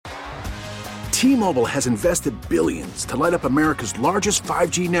T-Mobile has invested billions to light up America's largest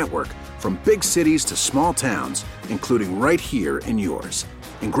 5G network, from big cities to small towns, including right here in yours.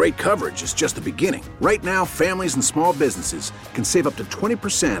 And great coverage is just the beginning. Right now, families and small businesses can save up to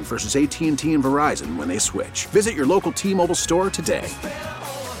 20% versus AT&T and Verizon when they switch. Visit your local T-Mobile store today.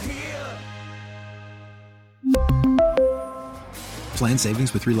 Plan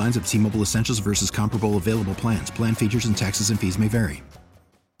savings with 3 lines of T-Mobile Essentials versus comparable available plans. Plan features and taxes and fees may vary.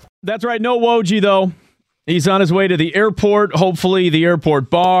 That's right. No Woj, though. He's on his way to the airport, hopefully the airport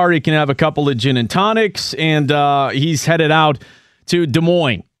bar. He can have a couple of gin and tonics, and he's headed out to Des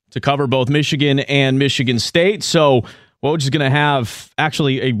Moines to cover both Michigan and Michigan State. So Woj is going to have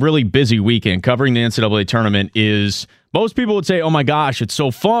actually a really busy weekend. Covering the NCAA tournament is, most people would say, oh my gosh, it's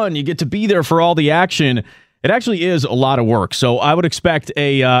so fun. You get to be there for all the action. It actually is a lot of work. So I would expect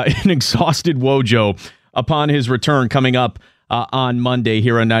an exhausted Wojo upon his return coming up on Monday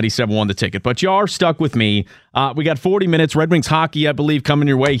here on 97.1 The Ticket. But you are stuck with me. We got 40 minutes. Red Wings hockey, I believe, coming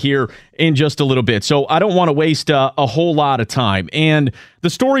your way here in just a little bit. So I don't want to waste a whole lot of time. And the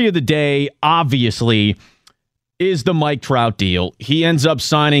story of the day, obviously, is the Mike Trout deal. He ends up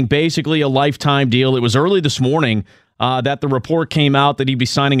signing basically a lifetime deal. It was early this morning that the report came out that he'd be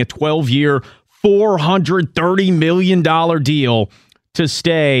signing a 12-year, $430 million deal to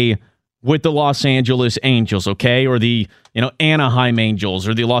stay with the Los Angeles Angels, okay? Or the, Anaheim Angels,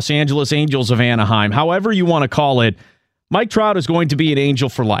 or the Los Angeles Angels of Anaheim, however you want to call it. Mike Trout is going to be an Angel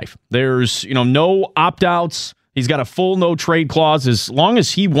for life. There's, no opt-outs. He's got a full no-trade clause. As long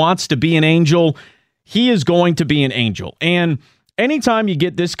as he wants to be an Angel, he is going to be an Angel. And anytime you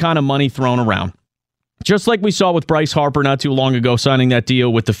get this kind of money thrown around, just like we saw with Bryce Harper not too long ago signing that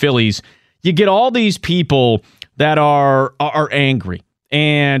deal with the Phillies, you get all these people that are angry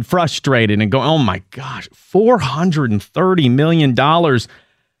and frustrated and go, oh my gosh, $430 million.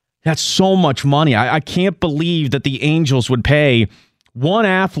 That's so much money. I can't believe that the Angels would pay one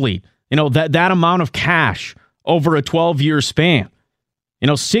athlete, that amount of cash over a 12-year span.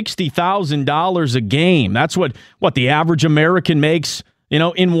 $60,000 a game. That's what the average American makes,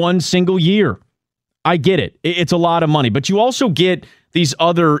 in one single year. I get it. It's a lot of money. But you also get these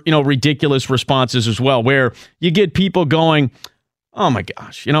other, ridiculous responses as well, where you get people going, oh my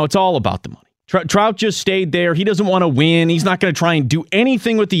gosh, it's all about the money. Trout just stayed there. He doesn't want to win. He's not going to try and do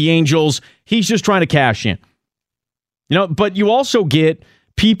anything with the Angels. He's just trying to cash in. But you also get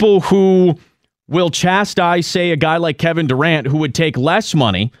people who will chastise, say, a guy like Kevin Durant, who would take less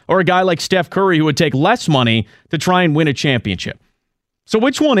money, or a guy like Steph Curry, who would take less money to try and win a championship. So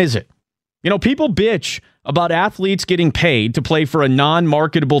which one is it? People bitch about athletes getting paid to play for a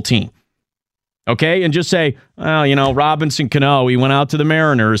non-marketable team. Okay? And just say, Robinson Cano, he went out to the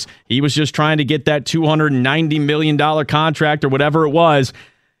Mariners. He was just trying to get that $290 million contract or whatever it was.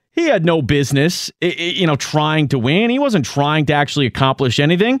 He had no business, trying to win. He wasn't trying to actually accomplish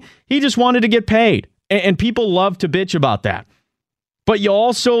anything. He just wanted to get paid. And people love to bitch about that. But you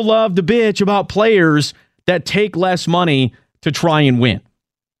also love to bitch about players that take less money to try and win.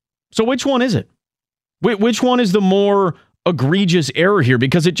 So which one is it? Which one is the more egregious error here?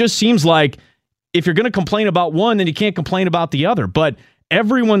 Because it just seems like if you're going to complain about one, then you can't complain about the other. But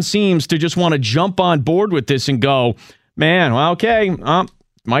everyone seems to just want to jump on board with this and go, man, well, okay,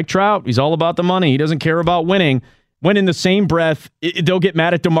 Mike Trout, he's all about the money. He doesn't care about winning. When in the same breath, they'll get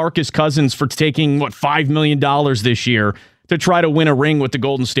mad at DeMarcus Cousins for taking, $5 million this year to try to win a ring with the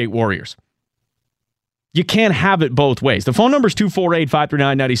Golden State Warriors. You can't have it both ways. The phone number is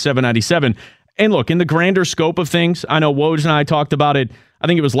 248-539-9797. And look, in the grander scope of things, I know Woj and I talked about it, I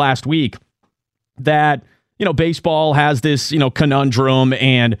think it was last week, that, baseball has this, conundrum,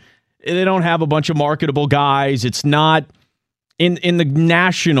 and they don't have a bunch of marketable guys. It's not in the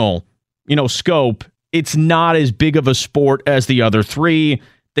national, scope. It's not as big of a sport as the other three.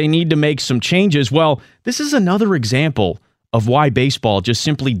 They need to make some changes. Well, this is another example of why baseball just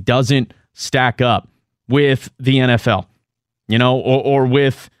simply doesn't stack up with the NFL, or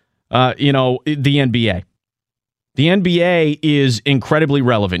with, the NBA. The NBA is incredibly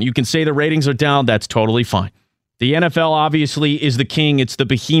relevant. You can say the ratings are down. That's totally fine. The NFL obviously is the king. It's the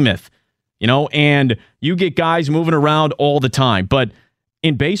behemoth, and you get guys moving around all the time. But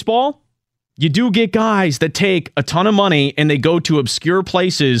in baseball, you do get guys that take a ton of money and they go to obscure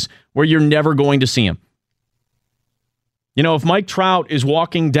places where you're never going to see them. If Mike Trout is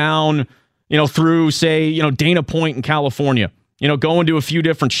walking down, through, say, Dana Point in California, going to a few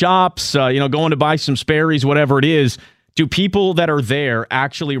different shops, going to buy some Sperry's, whatever it is, do people that are there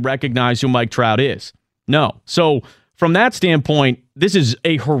actually recognize who Mike Trout is? No. So from that standpoint, this is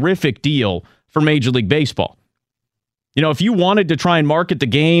a horrific deal for Major League Baseball. If you wanted to try and market the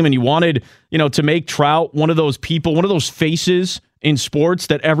game and you wanted, to make Trout one of those people, one of those faces in sports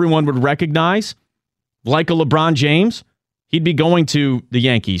that everyone would recognize, like a LeBron James, he'd be going to the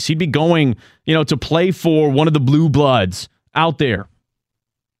Yankees. He'd be going, to play for one of the blue bloods out there.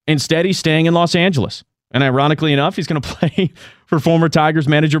 Instead, he's staying in Los Angeles. And ironically enough, he's going to play for former Tigers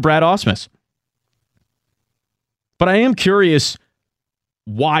manager Brad Ausmus. But I am curious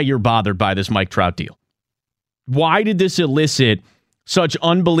why you're bothered by this Mike Trout deal. Why did this elicit such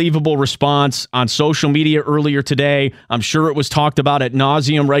unbelievable response on social media earlier today? I'm sure it was talked about ad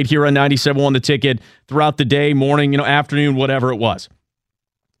nauseum right here on 97.1 The Ticket throughout the day, morning, afternoon, whatever it was.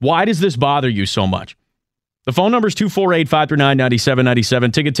 Why does this bother you so much? The phone number is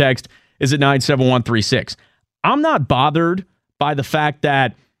 248-539-9797. Ticket text is at 97136. I'm not bothered by the fact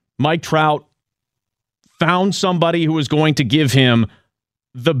that Mike Trout found somebody who was going to give him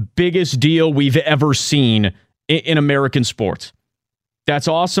the biggest deal we've ever seen in American sports. That's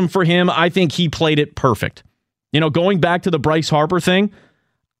awesome for him. I think he played it perfect. Going back to the Bryce Harper thing,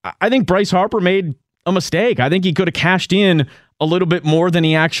 I think Bryce Harper made a mistake. I think he could have cashed in a little bit more than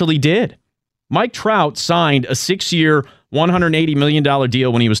he actually did. Mike Trout signed a 6-year, $180 million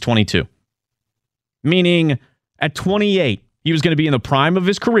deal when he was 22. Meaning at 28, he was going to be in the prime of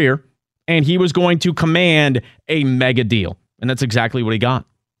his career, and he was going to command a mega deal. And that's exactly what he got.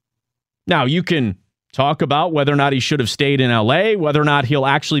 Now, you can talk about whether or not he should have stayed in LA, whether or not he'll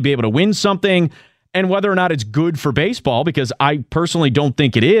actually be able to win something, and whether or not it's good for baseball, because I personally don't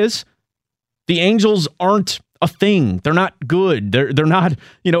think it is. The Angels aren't a thing. They're not good. They're not,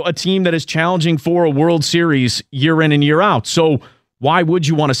 a team that is challenging for a World Series year in and year out. So why would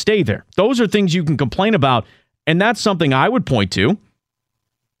you want to stay there? Those are things you can complain about, and that's something I would point to.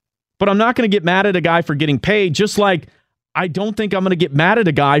 But I'm not going to get mad at a guy for getting paid, just like I don't think I'm going to get mad at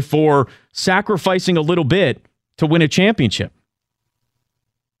a guy for sacrificing a little bit to win a championship.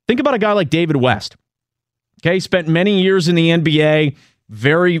 Think about a guy like David West. Okay, spent many years in the NBA,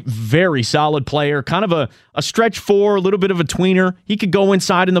 very, very solid player, kind of a stretch four, a little bit of a tweener. He could go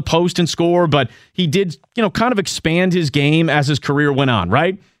inside in the post and score, but he did, kind of expand his game as his career went on,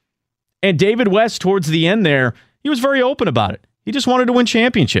 right? And David West, towards the end there, he was very open about it. He just wanted to win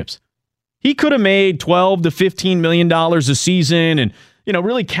championships. He could have made $12 to $15 million a season and,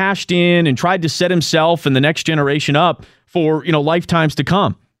 really cashed in and tried to set himself and the next generation up for, lifetimes to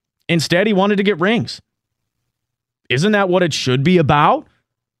come. Instead, he wanted to get rings. Isn't that what it should be about?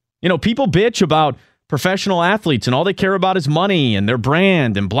 People bitch about professional athletes and all they care about is money and their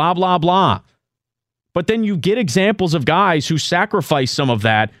brand and blah, blah, blah. But then you get examples of guys who sacrifice some of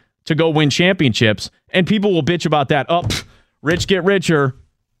that to go win championships, and people will bitch about that. Oh, rich get richer.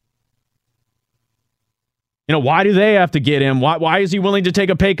 Why do they have to get him? Why is he willing to take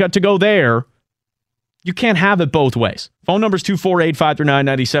a pay cut to go there? You can't have it both ways. Phone number is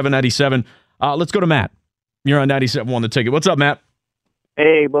 248-539-9797. Let's go to Matt. You're on 97.1 The Ticket. What's up, Matt?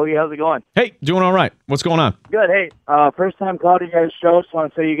 Hey, Bogey. How's it going? Hey, doing all right. What's going on? Good. Hey, first time calling you guys' show. Just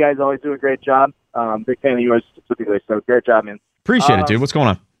want to say you guys always do a great job. Big fan of yours specifically, so great job, man. Appreciate it, dude. What's going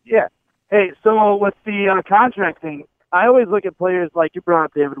on? Yeah. Hey, so with the contract thing, I always look at players like you brought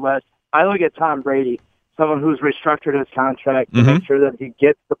up David West. I look at Tom Brady, someone who's restructured his contract to make sure that he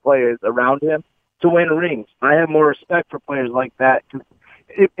gets the players around him to win rings. I have more respect for players like that.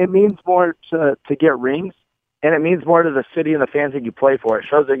 It means more to get rings, and it means more to the city and the fans that you play for. It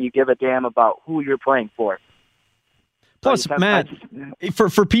shows that you give a damn about who you're playing for. Plus, Matt,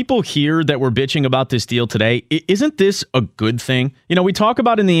 for people here that were bitching about this deal today, isn't this a good thing? We talk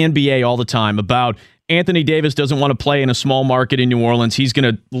about in the NBA all the time about Anthony Davis doesn't want to play in a small market in New Orleans. He's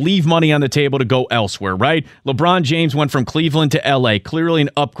going to leave money on the table to go elsewhere, right? LeBron James went from Cleveland to LA, clearly an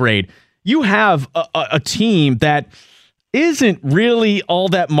upgrade. You have a team that isn't really all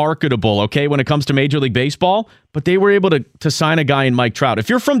that marketable, okay, when it comes to Major League Baseball, but they were able to sign a guy in Mike Trout. If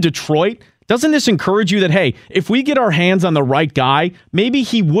you're from Detroit, doesn't this encourage you that, hey, if we get our hands on the right guy, maybe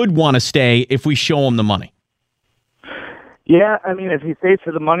he would want to stay if we show him the money? Yeah, I mean, if he stays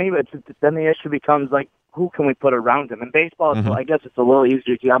for the money, but then the issue becomes, like, who can we put around him? In baseball, I guess it's a little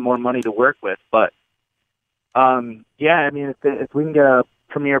easier if you have more money to work with. But, yeah, I mean, if we can get a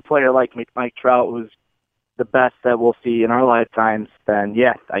premier player like Mike Trout, who's the best that we'll see in our lifetimes, then,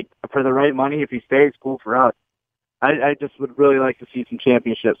 yeah, for the right money, if he stays, cool for us. I just would really like to see some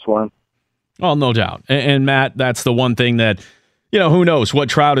championships for him. Well, no doubt. And Matt, that's the one thing that, who knows what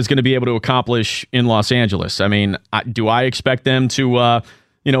Trout is going to be able to accomplish in Los Angeles. I mean, do I expect them to,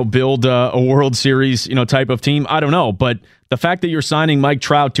 build a World Series, type of team? I don't know. But the fact that you're signing Mike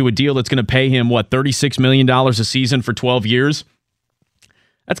Trout to a deal that's going to pay him, $36 million a season for 12 years?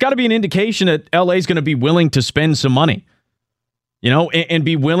 That's got to be an indication that LA is going to be willing to spend some money, and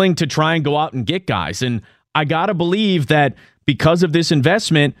be willing to try and go out and get guys. And I got to believe that because of this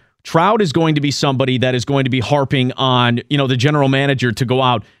investment, Trout is going to be somebody that is going to be harping on, the general manager to go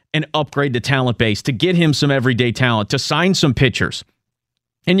out and upgrade the talent base, to get him some everyday talent, to sign some pitchers.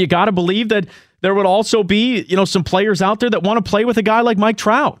 And you got to believe that there would also be, some players out there that want to play with a guy like Mike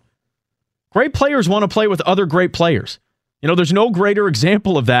Trout. Great players want to play with other great players. There's no greater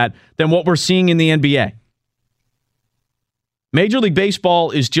example of that than what we're seeing in the NBA. Major League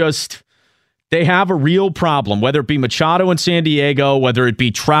Baseball is just, they have a real problem, whether it be Machado in San Diego, whether it be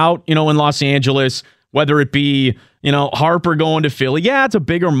Trout, in Los Angeles, whether it be, Harper going to Philly. Yeah, it's a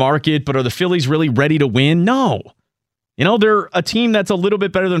bigger market, but are the Phillies really ready to win? No. They're a team that's a little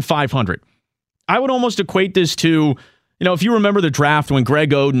bit better than 500. I would almost equate this to, if you remember the draft when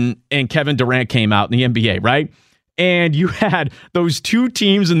Greg Oden and Kevin Durant came out in the NBA, right? And you had those two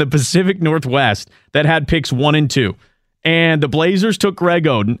teams in the Pacific Northwest that had picks 1 and 2. And the Blazers took Greg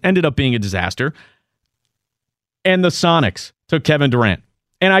Oden, ended up being a disaster. And the Sonics took Kevin Durant.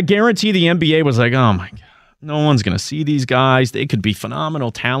 And I guarantee the NBA was like, oh my God, no one's going to see these guys. They could be phenomenal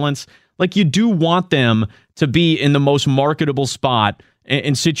talents. Like, you do want them to be in the most marketable spot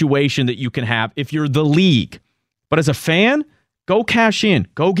and situation that you can have if you're the league. But as a fan, go cash in.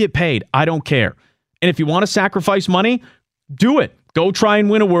 Go get paid. I don't care. And if you want to sacrifice money, do it. Go try and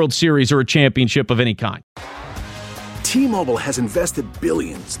win a World Series or a championship of any kind. T-Mobile has invested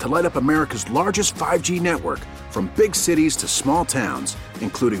billions to light up America's largest 5G network, from big cities to small towns,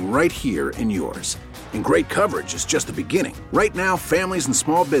 including right here in yours. And great coverage is just the beginning. Right now, families and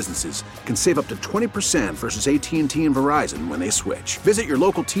small businesses can save up to 20% versus AT&T and Verizon when they switch. Visit your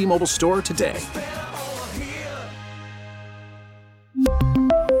local T-Mobile store today.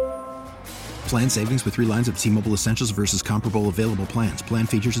 Plan savings with 3 lines of T-Mobile Essentials versus comparable available plans. Plan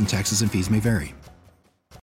features and taxes and fees may vary.